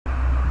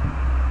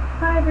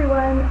Hi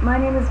everyone, my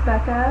name is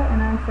Becca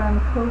and I'm from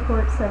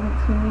cohort 17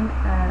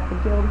 at the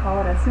Guild Hall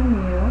at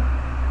SMU.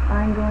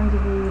 I'm going to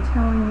be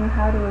telling you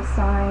how to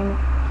assign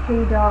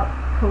K-DOP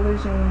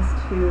collisions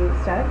to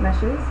static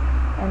meshes,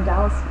 and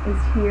Dallas is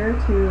here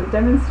to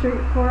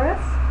demonstrate for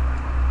us.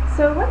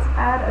 So let's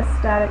add a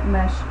static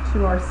mesh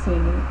to our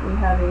scene. We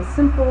have a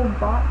simple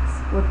box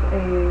with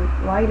a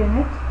light in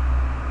it.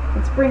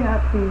 Let's bring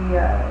up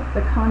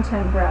the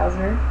content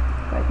browser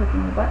by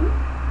clicking the button.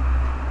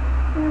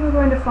 And we're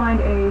going to find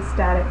a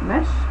static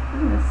mesh.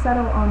 I'm going to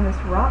settle on this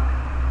rock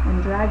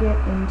and drag it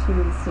into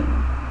the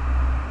scene.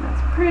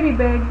 That's pretty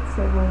big,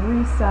 so we'll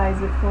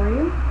resize it for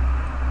you.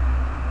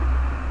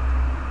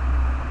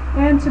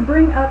 And to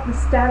bring up the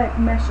static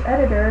mesh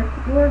editor,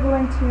 we're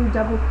going to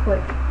double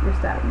click your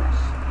static mesh.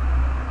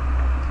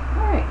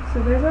 Alright,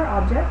 so there's our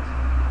object.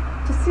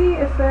 To see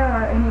if there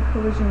are any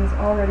collisions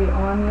already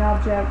on the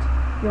object,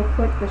 you'll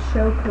click the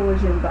Show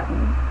Collision button,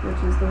 which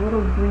is the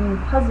little green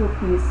puzzle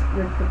piece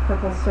with the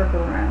purple circle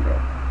around it.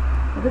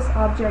 Now, this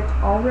object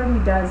already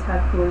does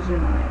have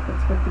collision on it.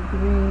 That's what the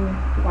green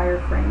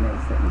wireframe is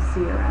that you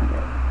see around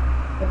it.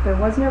 If there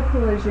was no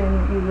collision,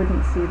 you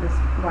wouldn't see this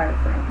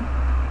wireframe.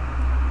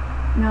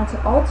 Now, to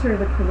alter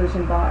the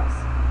collision box,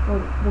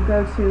 we'll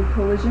go to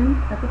Collision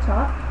at the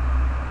top,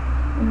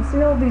 and you'll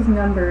see all these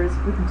numbers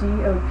with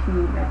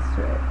DOP next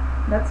to it.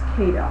 That's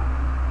K-DOP.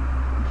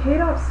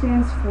 K-DOP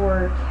stands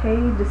for K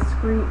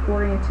Discrete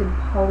Oriented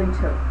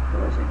Polytope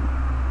Collision,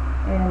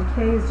 and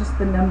K is just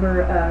the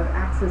number of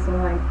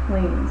axis-aligned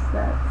planes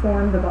that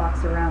form the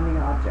box around the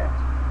object.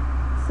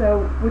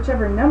 So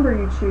whichever number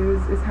you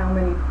choose is how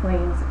many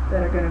planes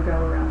that are going to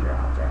go around your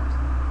object.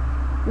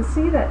 You'll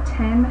see that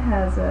 10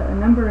 has a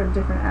number of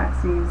different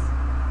axes.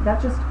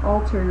 That just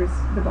alters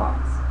the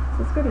box.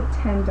 So let's go to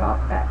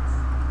 10.x.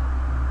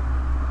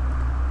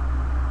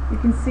 You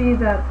can see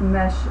that the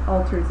mesh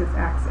alters its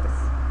axis.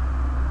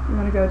 You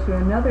want to go to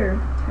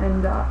another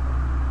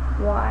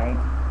 10.y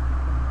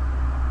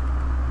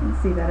and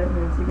see that it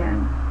moves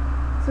again.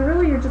 So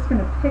really you're just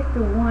going to pick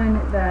the one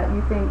that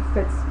you think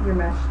fits your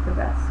mesh the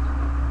best.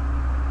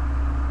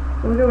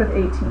 So we'll go with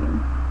 18.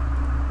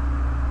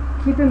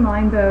 Keep in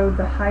mind though,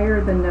 the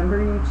higher the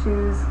number you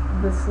choose,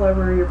 the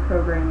slower your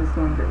program is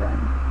going to run.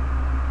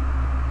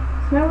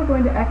 So now we're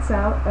going to X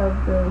out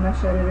of the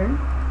mesh editor,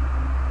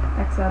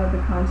 X out of the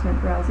content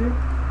browser.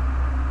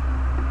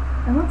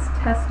 And let's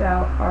test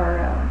out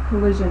our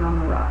collision on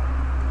the rock.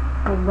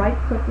 We'll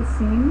right-click the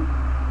scene.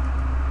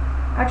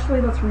 Actually,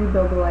 let's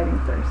rebuild the lighting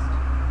first.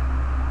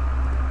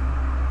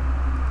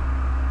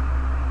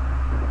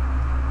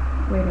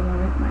 Wait a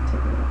moment, it might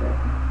take a little bit.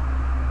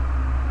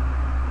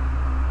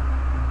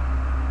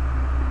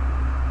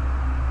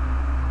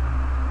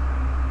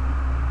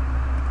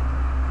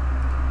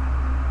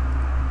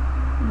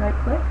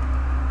 Right-click,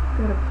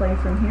 go to play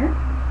from here.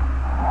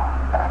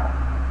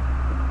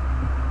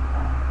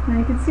 Now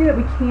you can see that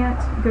we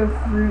can't go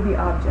through the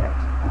object,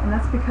 and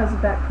that's because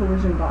of that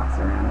collision box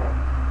around it.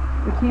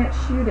 We can't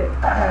shoot it.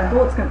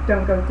 Bullets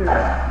don't go through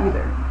it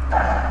either.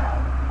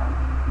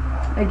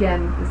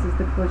 Again, this is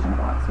the collision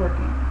box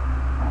working.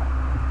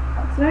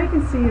 So now you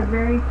can see a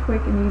very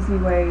quick and easy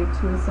way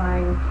to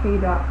assign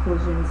K-DOP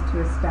collisions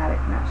to a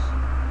static mesh.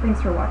 Thanks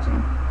for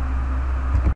watching.